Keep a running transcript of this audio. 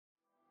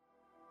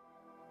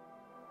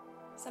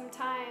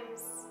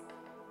Sometimes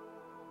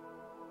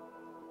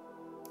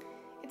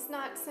it's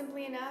not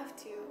simply enough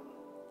to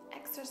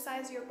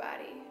exercise your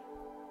body.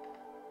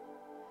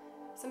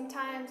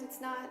 Sometimes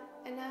it's not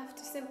enough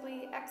to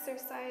simply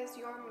exercise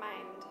your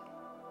mind.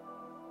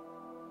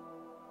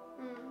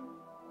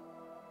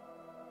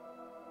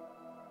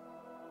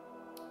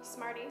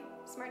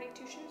 Smarty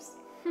two shoes.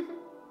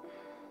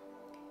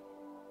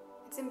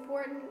 It's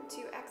important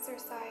to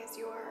exercise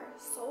your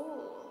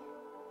soul.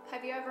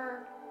 Have you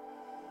ever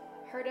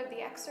heard of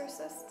The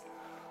Exorcist?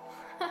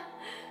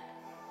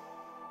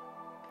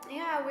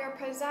 Yeah, we're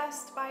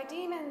possessed by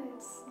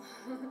demons.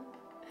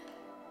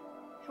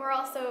 We're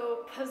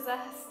also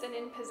possessed and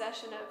in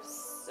possession of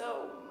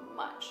so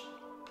much.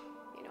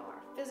 You know,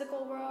 our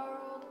physical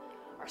world,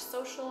 our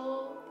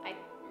social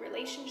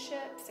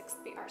relationships,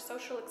 our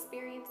social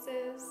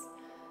experiences,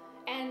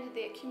 and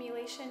the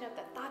accumulation of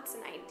the thoughts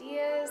and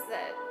ideas,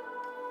 that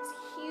these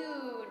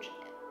huge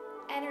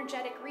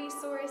energetic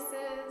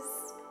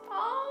resources,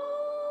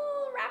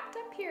 all wrapped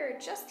up here,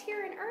 just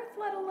here in Earth,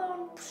 let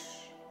alone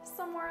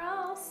somewhere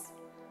else.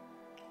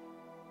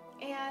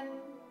 And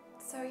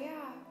so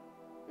yeah.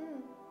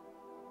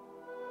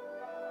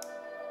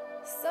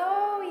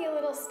 So, you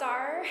little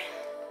star,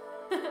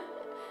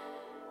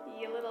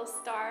 you little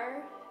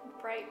star,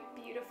 bright,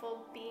 beautiful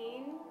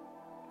being,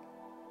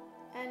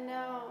 and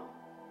know,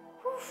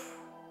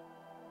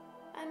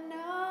 I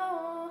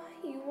know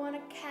you want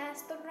to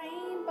cast the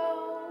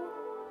rainbow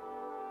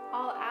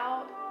all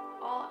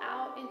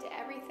out into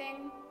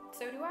everything.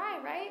 So do I,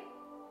 right?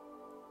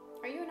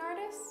 Are you an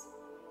artist?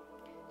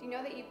 Do you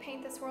know that you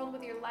paint this world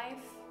with your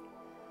life,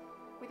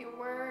 with your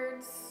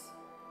words,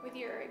 with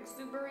your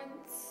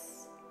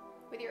exuberance,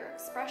 with your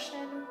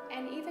expression,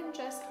 and even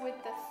just with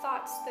the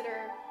thoughts that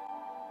are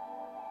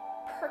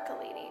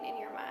percolating in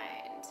your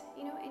mind?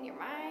 You know, in your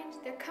mind,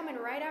 they're coming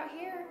right out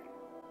here.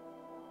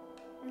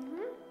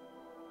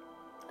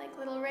 Like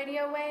little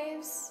radio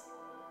waves.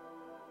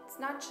 It's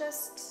not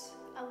just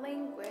a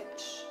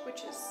language,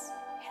 which is,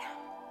 you know,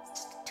 it's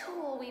just a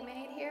tool we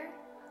made here.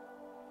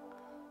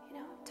 You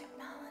know,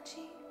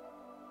 technology.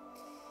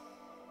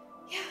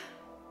 Yeah,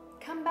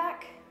 come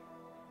back.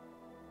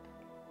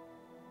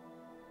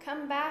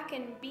 Come back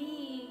and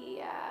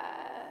be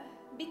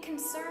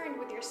concerned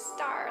with your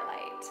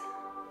starlight.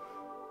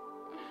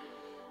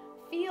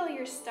 Feel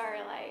your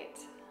starlight.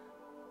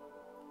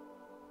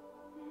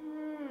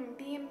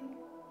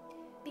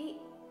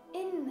 Be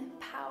in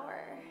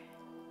power.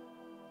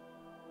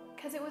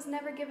 Because it was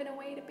never given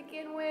away to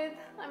begin with.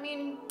 I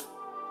mean,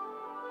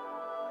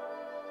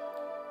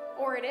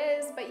 or it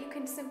is, but you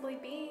can simply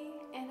be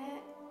in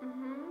it.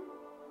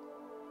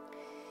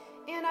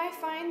 And I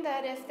find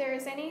that if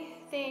there's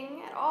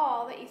anything at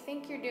all that you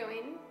think you're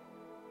doing,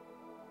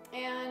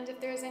 and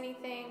if there's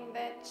anything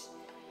that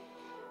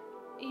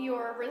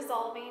you're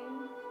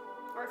resolving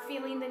or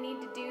feeling the need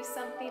to do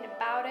something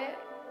about it,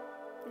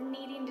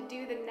 needing to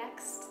do the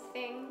next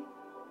thing,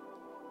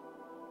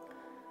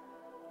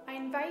 I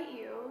invite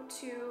you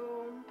to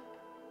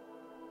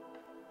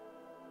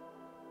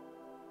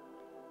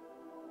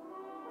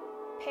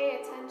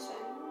pay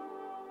attention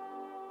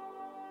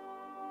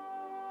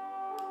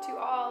to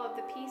all of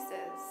the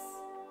pieces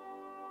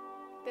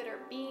that are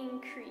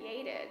being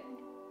created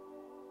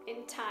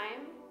in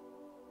time,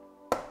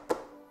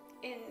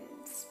 in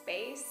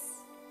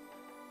space,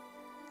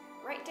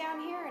 right down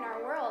here in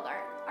our world,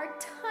 our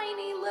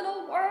tiny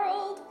little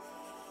world.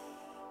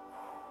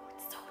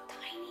 It's so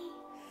tiny.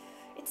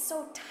 It's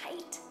so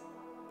tight,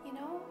 you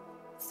know?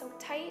 It's so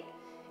tight.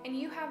 And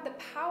you have the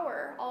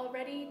power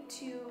already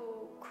to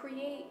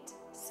create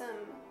some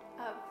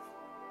of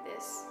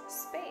this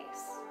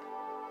space.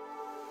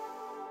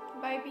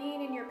 By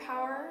being in your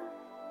power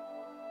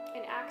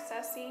and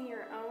accessing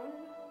your own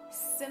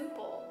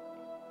simple,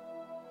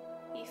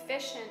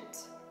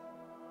 efficient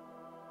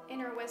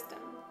inner wisdom.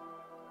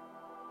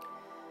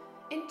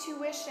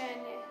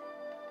 Intuition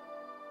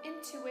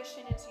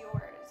is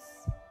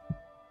yours.